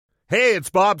Hey, it's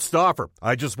Bob Stauffer.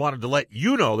 I just wanted to let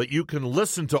you know that you can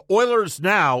listen to Oilers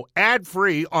Now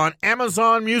ad-free on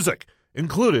Amazon Music,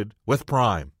 included with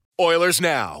Prime. Oilers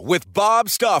Now with Bob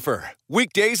Stauffer.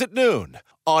 Weekdays at noon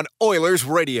on Oilers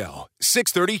Radio,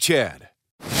 630 CHED.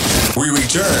 We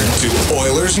return to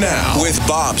Oilers Now with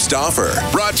Bob Stauffer.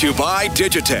 Brought to you by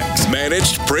Digitex.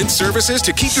 Managed print services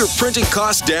to keep your printing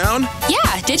costs down?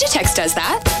 Yeah, Digitex does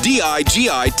that.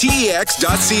 Digitex.ca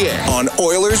on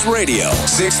Oilers Radio,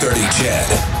 630 CHED.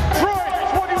 Troy,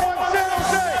 21, San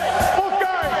Jose. Both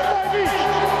guys, 5 each.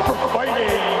 For fighting.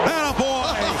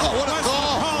 Attaboy. What a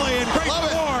call. Holly in great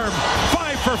form.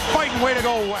 5 for fighting. Way to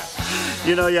go, West.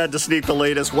 You know, you had to sneak the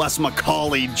latest Wes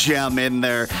McCauley gem in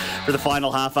there for the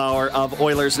final half hour of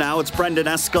Oilers Now. It's Brendan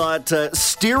Escott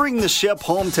steering the ship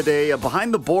home today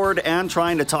behind the board and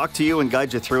trying to talk to you and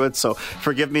guide you through it. So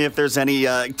forgive me if there's any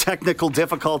technical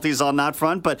difficulties on that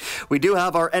front. But we do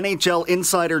have our NHL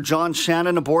insider John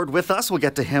Shannon aboard with us. We'll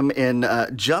get to him in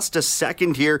just a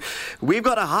second here. We've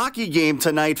got a hockey game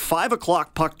tonight, 5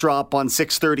 o'clock puck drop on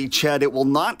 630 CHED. It will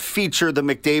not feature the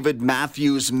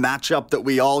McDavid-Matthews matchup that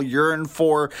we all yearn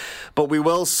for, but we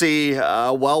will see,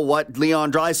 what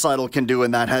Leon Draisaitl can do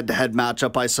in that head-to-head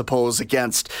matchup, I suppose,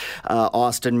 against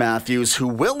Austin Matthews, who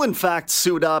will, in fact,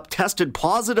 suit up. Tested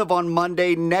positive on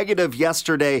Monday, negative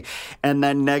yesterday, and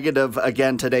then negative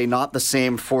again today. Not the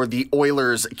same for the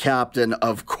Oilers captain,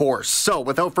 of course. So,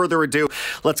 without further ado,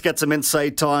 let's get some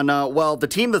insight on, the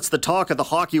team that's the talk of the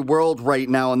hockey world right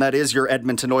now, and that is your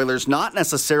Edmonton Oilers. Not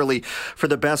necessarily for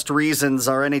the best reasons.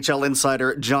 Our NHL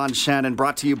insider, John Shannon,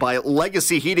 brought to you by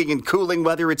Legacy Heating and Cooling.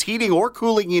 Whether it's heating or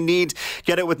cooling you need,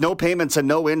 get it with no payments and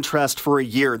no interest for a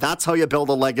year. That's how you build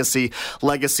a legacy.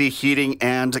 Legacy Heating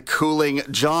and Cooling.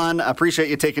 John, appreciate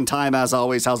you taking time as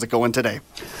always. How's it going today?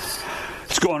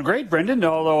 It's going great, Brendan.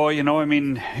 Although,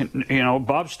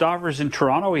 Bob Stauffer's in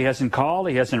Toronto. He hasn't called.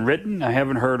 He hasn't written. I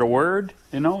haven't heard a word.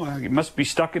 He must be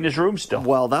stuck in his room still.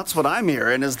 Well, that's what I'm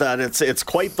hearing, is that it's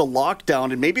quite the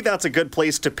lockdown, and maybe that's a good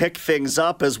place to pick things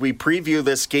up as we preview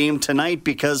this game tonight,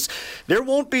 because there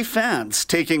won't be fans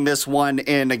taking this one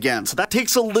in again. So that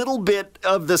takes a little bit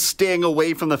of the sting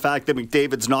away from the fact that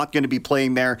McDavid's not going to be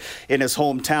playing there in his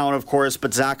hometown, of course,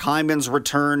 but Zach Hyman's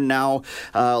return now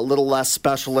a little less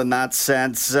special in that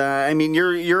sense.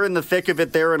 You're in the thick of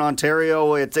it there in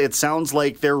Ontario. It sounds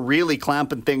like they're really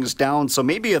clamping things down. So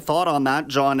maybe a thought on that,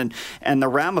 John, and the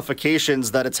ramifications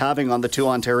that it's having on the two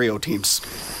Ontario teams.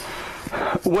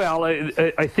 Well,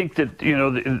 I think that,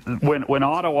 when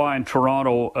Ottawa and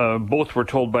Toronto both were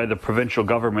told by the provincial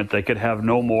government they could have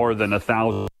no more than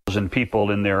 1,000 people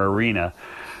in their arena,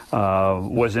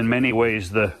 was in many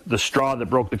ways the straw that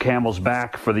broke the camel's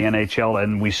back for the NHL,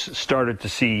 and we started to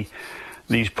see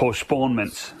these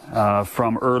postponements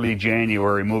from early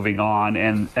January moving on,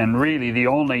 and really the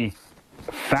only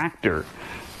factor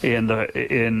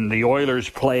in the Oilers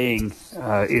playing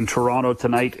in Toronto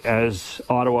tonight, as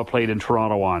Ottawa played in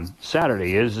Toronto on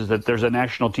Saturday, is that there's a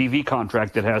national TV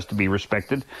contract that has to be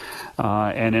respected,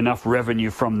 and enough revenue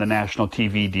from the national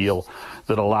TV deal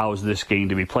that allows this game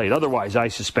to be played. Otherwise, I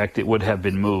suspect it would have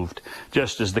been moved,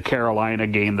 just as the Carolina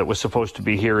game that was supposed to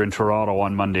be here in Toronto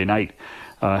on Monday night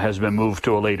has been moved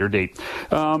to a later date.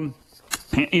 The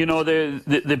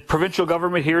provincial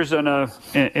government here is in a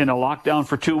lockdown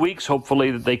for 2 weeks.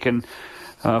 Hopefully that they can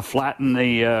flatten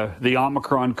the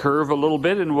Omicron curve a little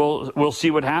bit, and we'll see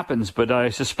what happens. But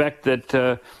I suspect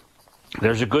that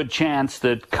there's a good chance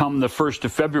that come the 1st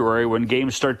of February, when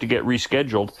games start to get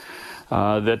rescheduled,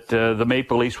 that the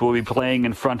Maple Leafs will be playing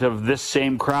in front of this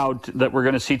same crowd that we're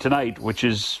going to see tonight, which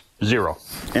is 0.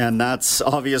 And that's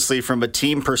obviously, from a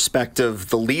team perspective,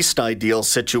 the least ideal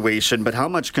situation. But how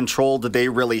much control do they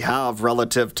really have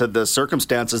relative to the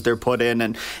circumstances they're put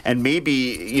in? And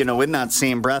maybe, in that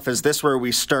same breath, is this where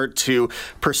we start to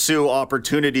pursue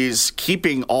opportunities,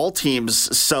 keeping all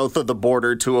teams south of the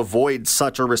border to avoid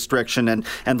such a restriction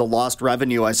and the lost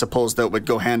revenue, I suppose, that would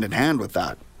go hand in hand with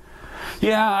that?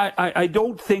 Yeah, I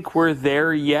don't think we're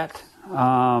there yet.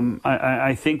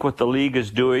 I think what the league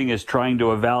is doing is trying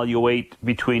to evaluate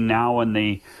between now and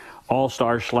the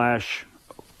All-Star /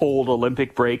 old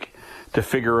Olympic break to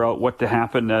figure out what to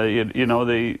happen.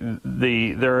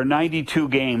 There are 92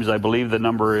 games, I believe the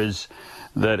number is,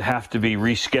 that have to be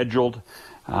rescheduled.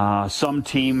 Some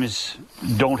teams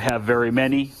don't have very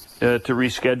many to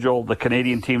reschedule. The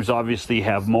Canadian teams obviously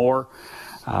have more.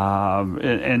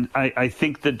 And I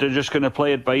think that they're just going to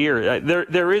play it by ear.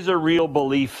 There is a real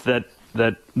belief that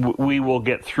we will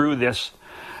get through this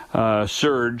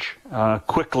surge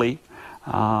quickly,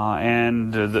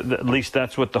 and at least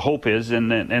that's what the hope is, and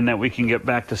that we can get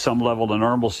back to some level of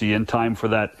normalcy in time for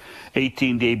that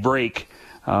 18-day break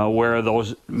where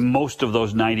most of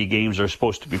those 90 games are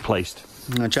supposed to be placed.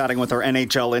 Chatting with our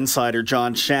NHL insider,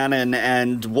 John Shannon,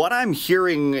 and what I'm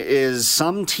hearing is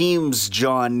some teams,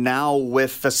 John, now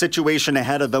with the situation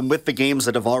ahead of them with the games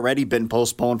that have already been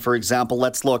postponed. For example,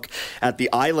 let's look at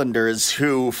the Islanders,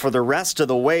 who for the rest of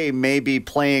the way may be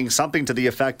playing something to the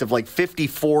effect of like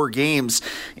 54 games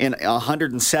in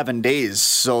 107 days.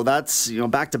 So that's,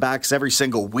 back-to-backs every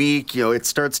single week. It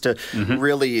starts to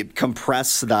really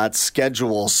compress that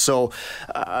schedule. So,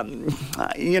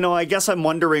 I guess I'm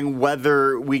wondering whether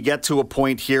we get to a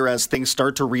point here as things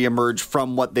start to reemerge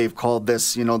from what they've called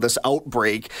this, this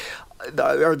outbreak.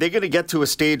 Are they going to get to a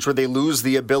stage where they lose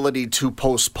the ability to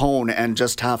postpone and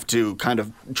just have to kind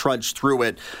of trudge through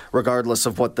it regardless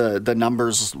of what the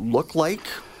numbers look like?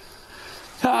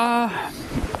 I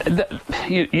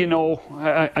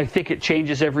think it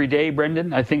changes every day,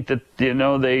 Brendan. I think that,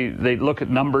 they look at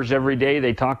numbers every day.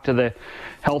 They talk to the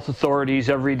health authorities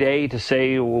every day to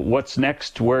say what's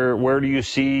next, where do you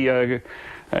see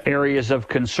areas of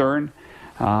concern.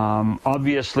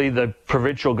 Obviously, the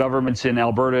provincial governments in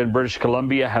Alberta and British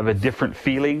Columbia have a different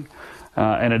feeling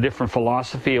and a different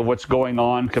philosophy of what's going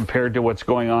on compared to what's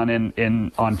going on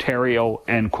in Ontario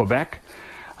and Quebec.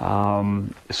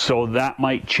 So that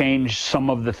might change some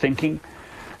of the thinking,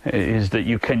 is that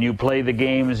you play the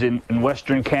games in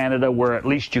Western Canada where at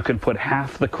least you can put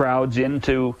half the crowds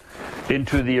into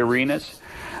the arenas,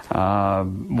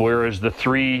 whereas the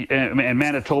three, and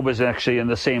Manitoba is actually in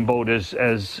the same boat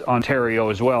as Ontario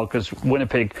as well, because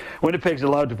Winnipeg's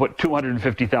allowed to put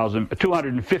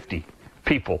 250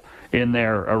 people in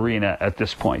their arena at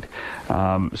this point.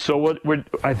 So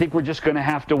I think we're just going to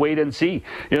have to wait and see.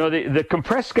 The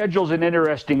compressed schedule is an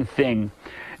interesting thing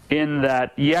in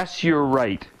that, yes, you're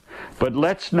right, but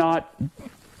let's not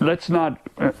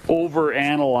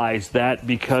overanalyze that,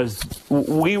 because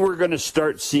we were going to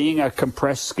start seeing a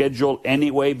compressed schedule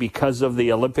anyway because of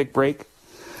the Olympic break.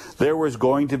 There was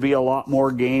going to be a lot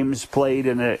more games played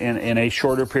in a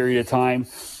shorter period of time.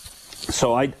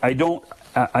 So I don't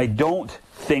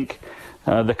think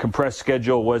the compressed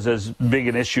schedule was as big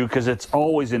an issue, because it's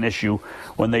always an issue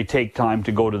when they take time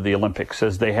to go to the Olympics,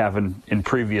 as they have in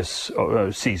previous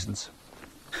seasons.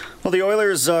 Well, the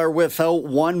Oilers are without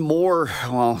one more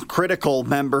critical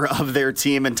member of their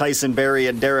team, and Tyson Barrie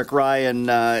and Derek Ryan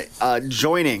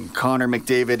joining Connor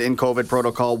McDavid in COVID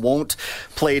protocol won't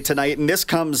play tonight. And this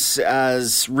comes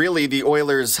as really the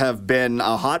Oilers have been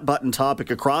a hot button topic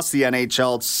across the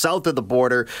NHL, south of the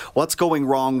border. What's going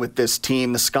wrong with this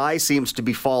team? The sky seems to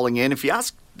be falling in. If you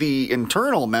ask the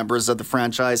internal members of the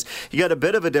franchise, you got a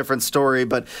bit of a different story,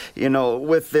 but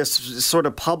with this sort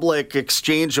of public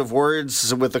exchange of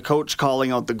words, with the coach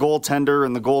calling out the goaltender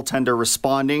and the goaltender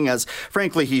responding, as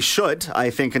frankly he should, I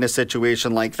think, in a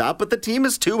situation like that. But the team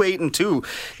is 2-8-2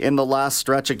 in the last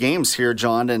stretch of games here,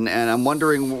 John, and I'm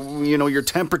wondering, your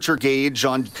temperature gauge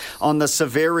on the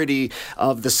severity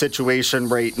of the situation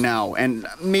right now, and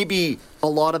maybe a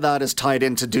lot of that is tied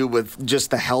in to do with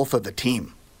just the health of the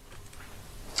team.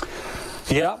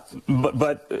 Yeah,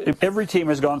 but every team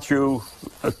has gone through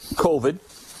COVID.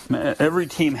 Every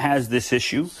team has this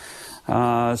issue.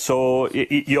 So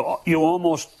you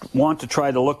almost want to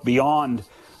try to look beyond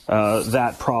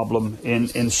that problem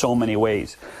in so many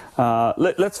ways.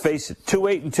 Let's face it,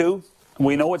 2-8-2,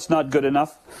 we know it's not good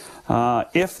enough.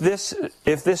 If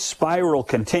this spiral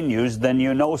continues,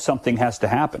 then something has to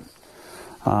happen.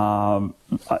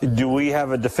 Do we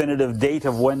have a definitive date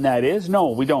of when that is? No,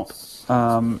 we don't.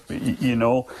 And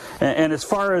as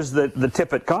far as the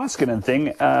Tippett Koskinen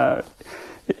thing,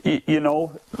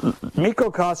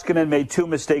 Mikko Koskinen made 2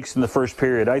 mistakes in the first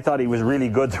period. I thought he was really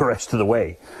good the rest of the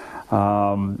way.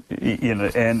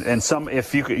 And some,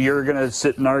 if you're going to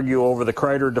sit and argue over the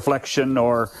Kreider deflection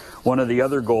or one of the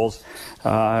other goals,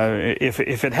 if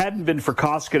it hadn't been for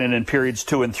Koskinen in periods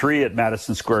 2 and 3 at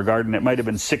Madison Square Garden, it might have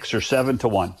been 6 or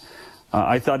 7-1.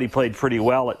 I thought he played pretty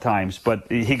well at times, but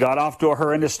he got off to a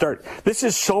horrendous start. This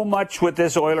is so much with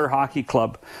this Oiler Hockey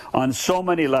Club on so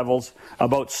many levels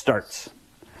about starts,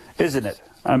 isn't it?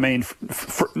 I mean,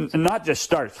 not just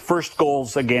starts, first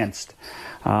goals against.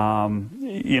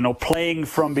 Playing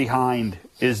from behind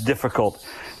is difficult.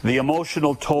 The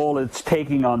emotional toll it's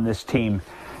taking on this team.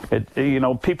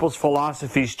 People's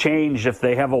philosophies change if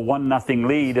they have a 1-0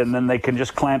 lead, and then they can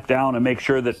just clamp down and make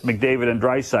sure that McDavid and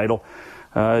Draisaitl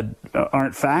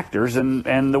aren't factors,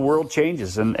 and the world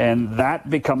changes, and that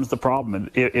becomes the problem.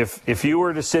 If you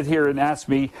were to sit here and ask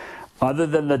me, other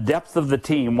than the depth of the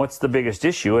team, what's the biggest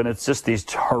issue? And it's just these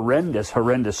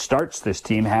horrendous starts this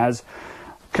team has,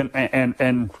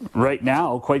 and right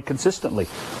now quite consistently.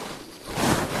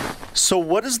 So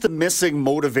what is the missing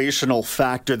motivational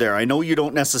factor there? I know you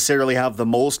don't necessarily have the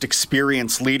most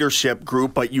experienced leadership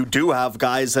group, but you do have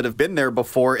guys that have been there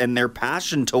before, and their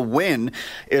passion to win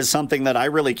is something that I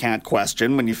really can't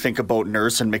question when you think about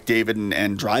Nurse and McDavid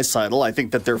and Draisaitl. I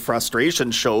think that their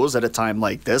frustration shows at a time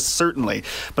like this, certainly,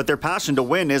 but their passion to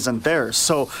win isn't there.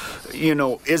 So,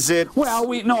 is it... Well,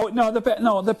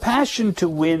 the passion to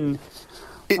win...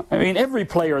 I mean, every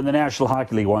player in the National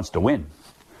Hockey League wants to win.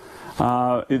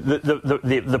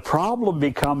 The problem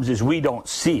becomes is we don't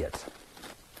see it.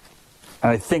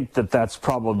 I think that's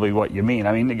probably what you mean.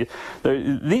 I mean,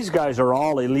 these guys are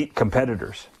all elite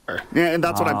competitors. Yeah, and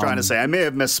that's what I'm trying to say. I may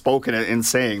have misspoken in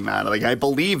saying that. Like, I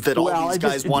believe that all these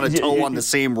guys want to toe on the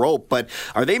same rope, but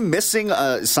are they missing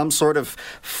some sort of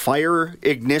fire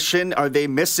ignition? Are they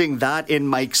missing that in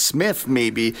Mike Smith,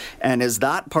 maybe? And is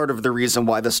that part of the reason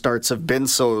why the starts have been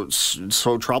so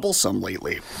troublesome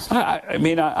lately?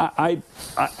 I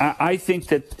think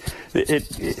that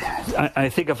I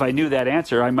think if I knew that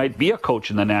answer, I might be a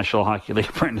coach in the National Hockey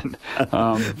League, Brendan.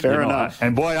 Fair enough.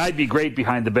 And boy, I'd be great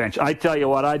behind the bench. I tell you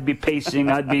what, I'd be pacing.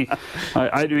 I'd be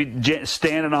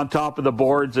standing on top of the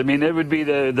boards. I mean, it would be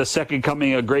the second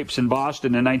coming of Grapes in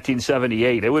Boston in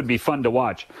 1978. It would be fun to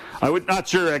watch. Not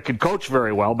sure I could coach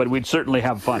very well, but we'd certainly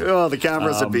have fun. Oh, the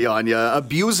cameras would be on you.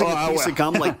 Abusing a piece of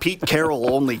gum like Pete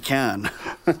Carroll only can.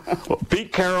 Well,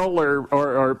 Pete Carroll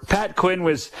or Pat Quinn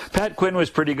was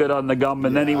pretty good on the gum,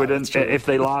 and then he would, if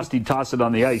they lost, he'd toss it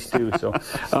on the ice too. So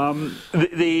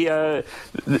the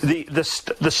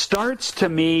starts to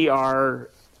me are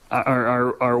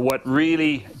what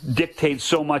really dictates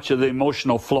so much of the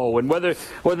emotional flow, and whether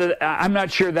I'm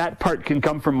not sure that part can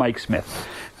come from Mike Smith.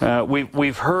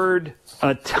 We've heard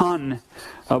a ton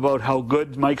about how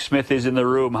good Mike Smith is in the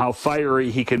room, how fiery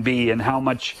he can be, and how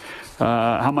much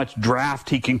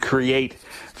draft he can create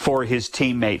for his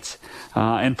teammates.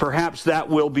 And perhaps that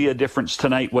will be a difference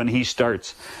tonight when he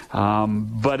starts.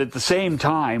 But at the same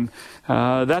time,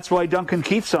 that's why Duncan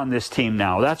Keith's on this team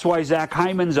now. That's why Zach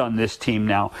Hyman's on this team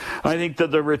now. I think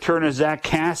that the return of Zach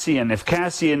Kassian, if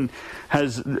Kassian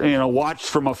has watched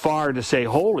from afar to say,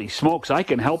 holy smokes, I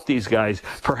can help these guys,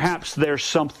 perhaps there's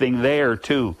something there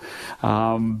too.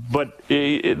 But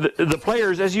the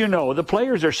players, as you know, the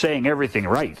players are saying everything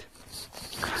right.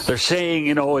 They're saying,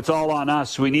 it's all on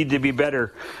us. We need to be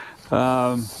better.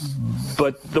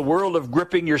 But the world of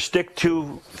gripping your stick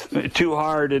too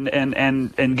hard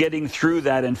and getting through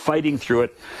that and fighting through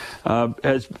it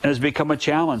has become a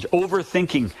challenge.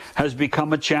 Overthinking has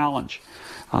become a challenge.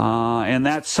 And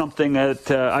that's something that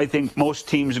I think most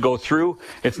teams go through.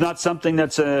 It's not something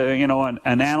that's an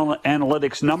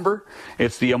analytics number.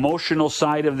 It's the emotional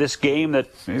side of this game that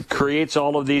creates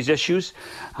all of these issues.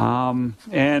 And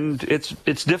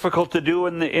it's difficult to do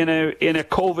in a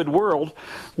COVID world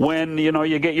when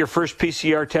you get your first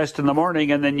PCR test in the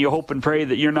morning and then you hope and pray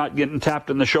that you're not getting tapped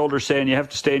on the shoulder saying you have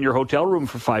to stay in your hotel room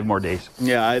for 5 more days.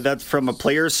 Yeah, that's from a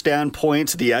player's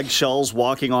standpoint, the eggshells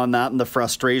walking on that and the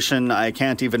frustration, I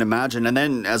can't even imagine. And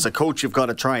then as a coach, you've got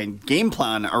to try and game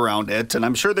plan around it. And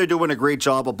I'm sure they're doing a great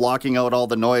job of blocking out all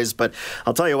the noise. But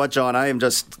I'll tell you what, John, I am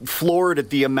just floored at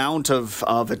the amount of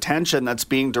attention that's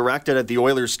being directed at the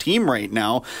Oilers team right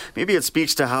now. Maybe it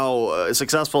speaks to how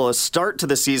successful a start to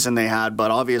the season they had, but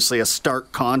obviously a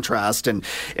stark contrast in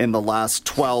the last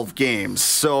 12 games.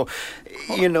 So,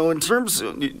 in terms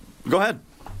of, go ahead.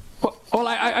 Well,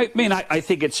 I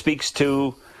think it speaks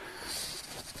to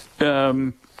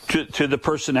the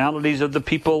personalities of the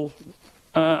people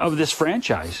of this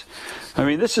franchise. I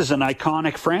mean, this is an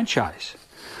iconic franchise.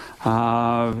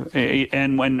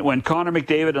 And when Connor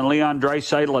McDavid and Leon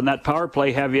Draisaitl and that power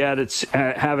play have you at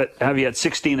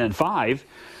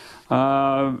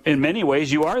 16-5, in many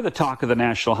ways you are the talk of the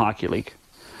National Hockey League.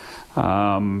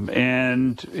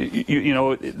 And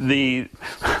the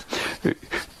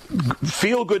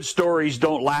feel-good stories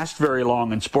don't last very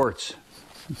long in sports.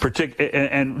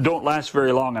 And don't last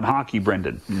very long in hockey,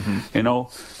 Brendan.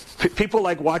 Mm-hmm. People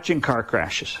like watching car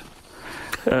crashes.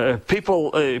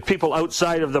 People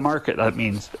outside of the market, that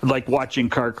means, like watching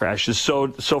car crashes.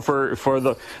 So for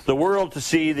the world to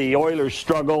see the Oilers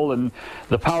struggle and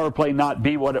the power play not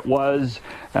be what it was,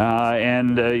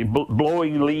 and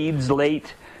blowing leads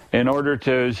late in order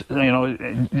to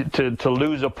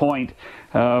lose a point.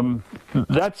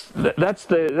 That's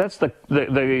the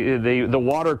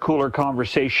water cooler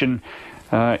conversation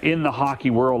in the hockey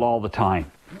world all the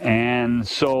time, and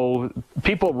so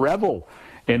people revel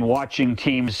in watching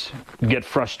teams get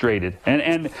frustrated.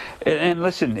 And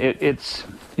listen, it's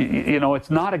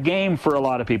not a game for a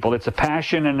lot of people. It's a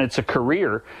passion and it's a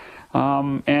career.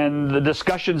 And the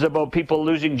discussions about people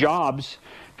losing jobs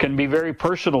can be very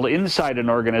personal inside an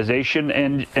organization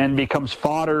and becomes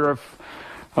fodder of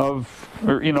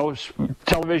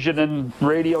television and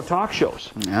radio talk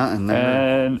shows. Yeah, and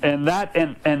that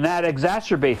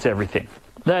exacerbates everything.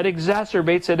 That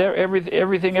exacerbates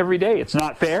everything every day. It's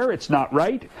not fair. It's not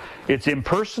right. It's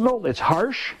impersonal. It's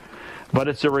harsh, but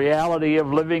it's a reality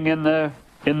of living in the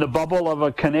bubble of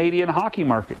a Canadian hockey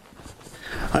market.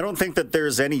 I don't think that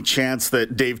there's any chance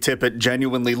that Dave Tippett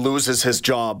genuinely loses his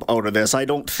job out of this. I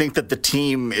don't think that the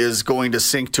team is going to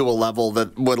sink to a level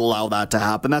that would allow that to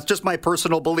happen. That's just my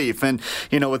personal belief. And,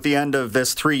 at the end of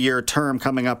this 3-year term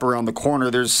coming up around the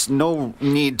corner, there's no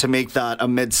need to make that a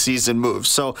mid-season move.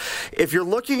 So if you're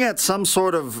looking at some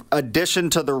sort of addition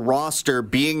to the roster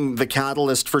being the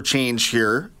catalyst for change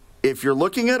here, if you're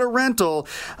looking at a rental,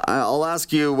 I'll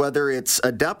ask you whether it's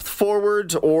a depth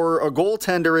forward or a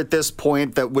goaltender at this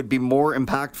point that would be more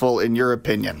impactful in your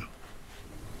opinion.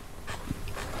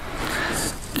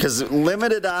 Because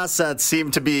limited assets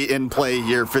seem to be in play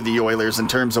here for the Oilers in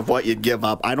terms of what you'd give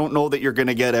up. I don't know that you're going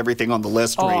to get everything on the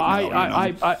list right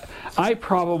now. I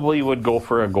probably would go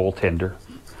for a goaltender.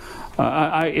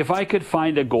 If I could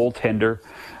find a goaltender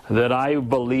that I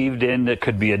believed in that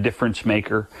could be a difference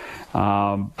maker.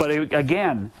 But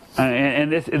again,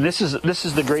 this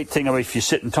is the great thing about if you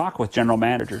sit and talk with general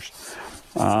managers.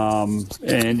 Could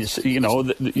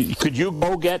you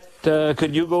go get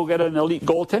an elite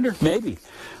goaltender? Maybe.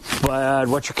 But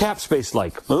what's your cap space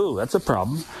like? Ooh, that's a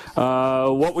problem.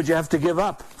 What would you have to give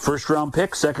up? First round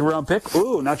pick, second round pick?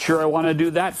 Ooh, not sure I want to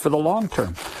do that for the long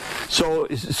term. So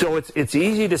it's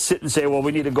easy to sit and say, well,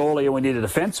 we need a goalie and we need a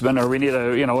defenseman or we need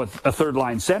a third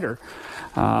line center.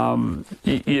 From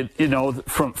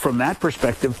that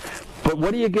perspective. But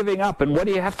what are you giving up, and what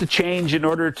do you have to change in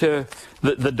order to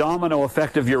the domino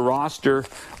effect of your roster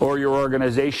or your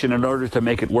organization in order to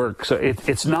make it work? So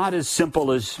it's not as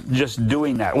simple as just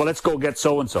doing that. Well, let's go get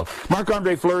so-and-so.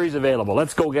 Marc-Andre Fleury's available.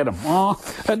 Let's go get him. Oh,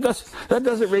 that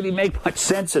doesn't really make much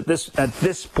sense at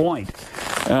this point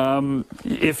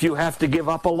if you have to give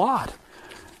up a lot.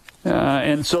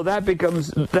 And so that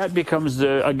becomes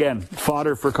again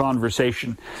fodder for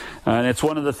conversation, and it's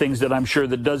one of the things that I'm sure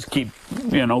that does keep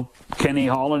Kenny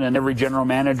Holland and every general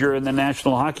manager in the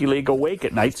National Hockey League awake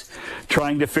at nights,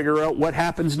 trying to figure out what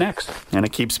happens next. And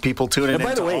it keeps people tuning in.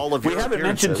 By the way, all of your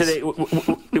appearances.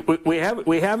 We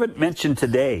haven't mentioned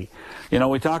today.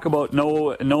 We talk about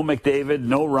no McDavid,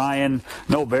 no Ryan,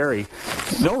 no Barry,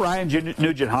 no Ryan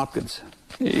Nugent-Hopkins.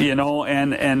 That's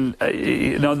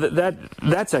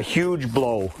a huge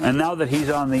blow. And now that he's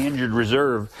on the injured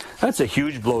reserve, that's a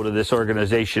huge blow to this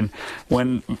organization.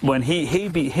 When he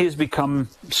has become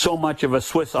so much of a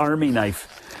Swiss Army knife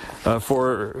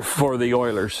for the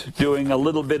Oilers, doing a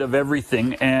little bit of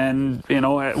everything, and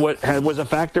what was a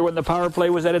factor when the power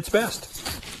play was at its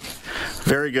best.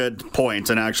 Very good point,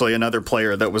 and actually another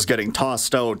player that was getting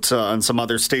tossed out on some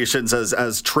other stations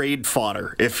as trade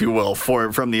fodder, if you will,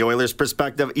 from the Oilers'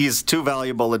 perspective. He's too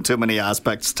valuable in too many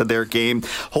aspects to their game.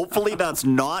 Hopefully that's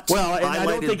not well, and I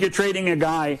don't think you're trading a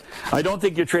guy. I don't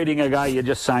think you're trading a guy you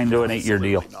just signed to an 8-year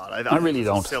deal. I really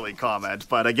don't. Silly comment,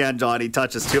 but again, John, he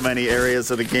touches too many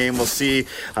areas of the game. We'll see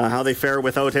how they fare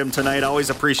without him tonight. Always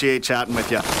appreciate chatting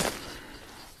with you.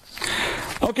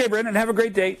 Okay, Brendan, have a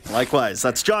great day. Likewise.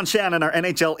 That's John Shannon, our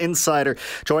NHL insider,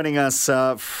 joining us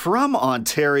from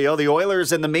Ontario. The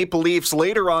Oilers and the Maple Leafs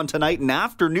later on tonight, an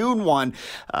afternoon one.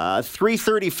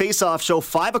 3:30 face-off show,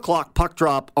 5 o'clock puck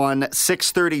drop on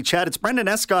 6:30. Chad, it's Brendan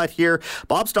Escott here.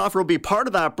 Bob Stauffer will be part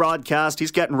of that broadcast.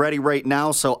 He's getting ready right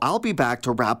now, so I'll be back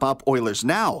to wrap up Oilers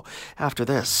Now after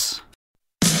this.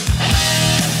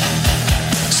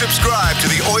 Subscribe to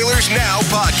the Oilers Now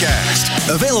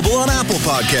podcast. Available on Apple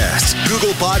Podcasts,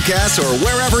 Google Podcasts, or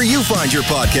wherever you find your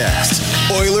podcasts.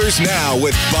 Oilers Now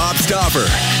with Bob Stauffer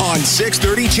on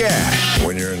 630 CHED.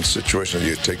 When you're in a situation,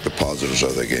 you take the positives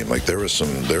of the game. Like there were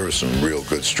some real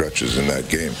good stretches in that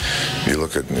game. You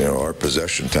look at our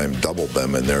possession time doubled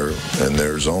them in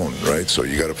their zone, right? So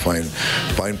you got to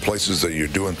find places that you're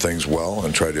doing things well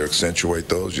and try to accentuate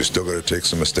those. You still got to take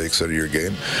some mistakes out of your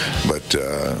game, but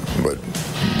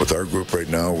with our group right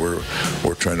now, we're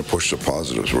trying to push the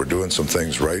positives. We're doing some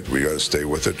things right. We got to stay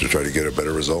with it to try to get a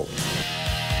better result.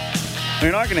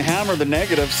 You're not going to hammer the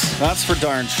negatives, that's for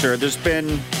darn sure. There's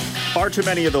been far too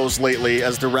many of those lately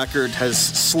as the record has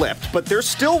slipped, but they're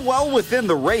still well within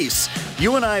the race.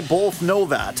 You and I both know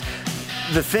that.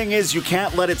 The thing is, you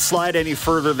can't let it slide any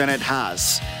further than it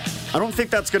has. I don't think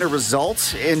that's going to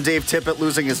result in Dave Tippett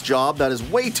losing his job. That is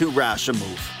way too rash a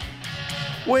move.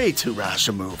 Way too rash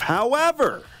a move.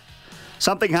 However,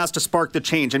 Something has to spark the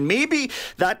change. And maybe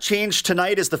that change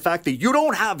tonight is the fact that you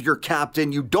don't have your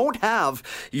captain, you don't have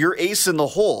your ace in the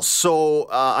hole. So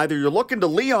either you're looking to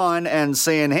Leon and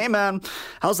saying, hey man,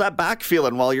 how's that back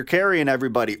feeling while you're carrying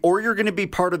everybody? Or you're going to be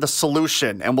part of the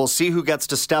solution, and we'll see who gets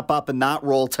to step up in that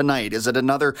role tonight. Is it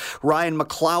another Ryan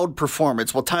McLeod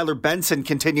performance? Will Tyler Benson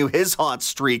continue his hot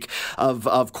streak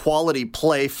of quality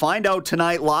play? Find out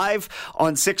tonight live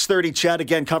on 6:30 CHED.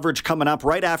 Again, coverage coming up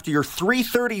right after your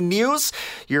 3:30 news,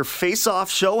 your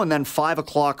face-off show, and then 5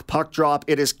 o'clock puck drop.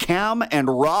 It is Cam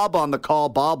and Rob on the call.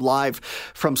 Bob live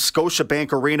from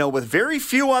Scotiabank Arena with very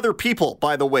few other people,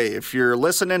 by the way. If you're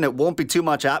listening, it won't be too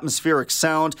much atmospheric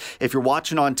sound. If you're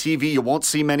watching on TV, you won't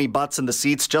see many butts in the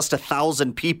seats, just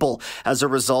 1,000 people as a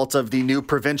result of the new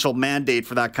provincial mandate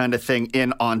for that kind of thing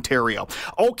in Ontario.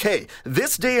 Okay,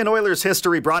 this day in Oilers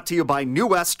history brought to you by New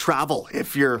West Travel.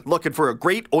 If you're looking for a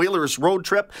great Oilers road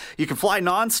trip, you can fly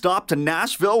nonstop to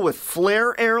Nashville with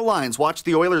Flair Airlines. Watch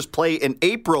the Oilers play in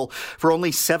April for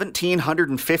only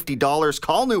 $1,750.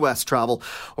 Call New West Travel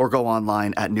or go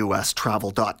online at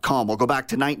newwesttravel.com. We'll go back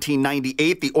to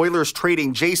 1998. The Oilers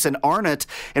trading Jason Arnott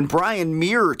and Brian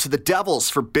Muir to the Devils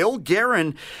for Bill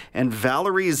Guerin and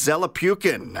Valerie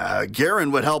Zelepukin.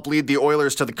 Guerin would help lead the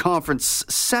Oilers to the conference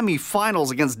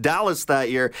semifinals against Dallas that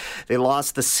year. They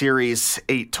lost the series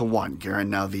 8-1. Guerin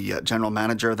now the general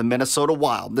manager of the Minnesota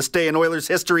Wild. This day in Oilers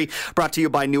history brought to you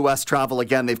by New West Travel.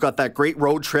 Again, they've got that great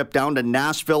road trip down to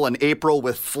Nashville in April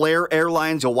with Flair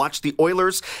Airlines. You'll watch the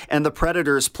Oilers and the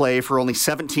Predators play for only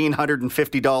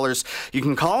 $1,750. You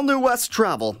can call New West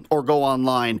Travel or go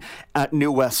online at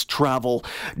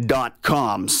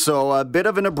newwesttravel.com. So a bit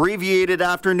of an abbreviated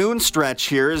afternoon stretch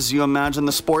here as you imagine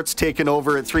the sports taking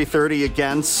over at 3:30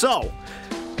 again. So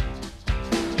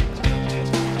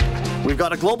we've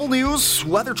got a global news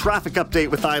weather traffic update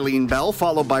with Eileen Bell,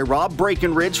 followed by Rob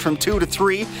Breckenridge from 2 to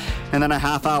 3, and then a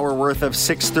half hour worth of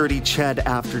 6:30 CHED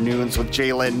afternoons with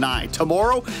Jaylen Nye.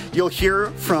 Tomorrow, you'll hear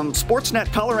from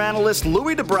Sportsnet color analyst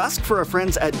Louis DeBrusque for our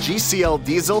friends at GCL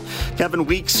Diesel, Kevin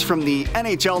Weeks from the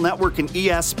NHL Network and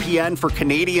ESPN for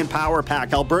Canadian Power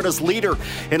Pack, Alberta's leader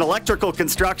in electrical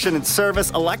construction and service,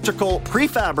 electrical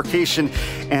prefabrication,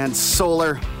 and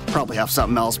solar. Probably have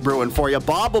something else brewing for you.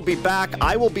 Bob will be back.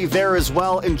 I will be there as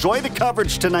well. Enjoy the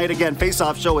coverage tonight. Again,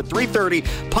 face-off show at 3:30.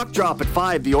 Puck drop at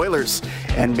 5. The Oilers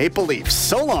and Maple Leafs.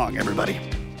 So long, everybody.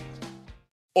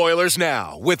 Oilers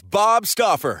Now with Bob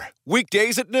Stauffer.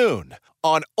 Weekdays at noon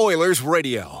on Oilers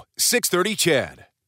Radio, 630 CHED.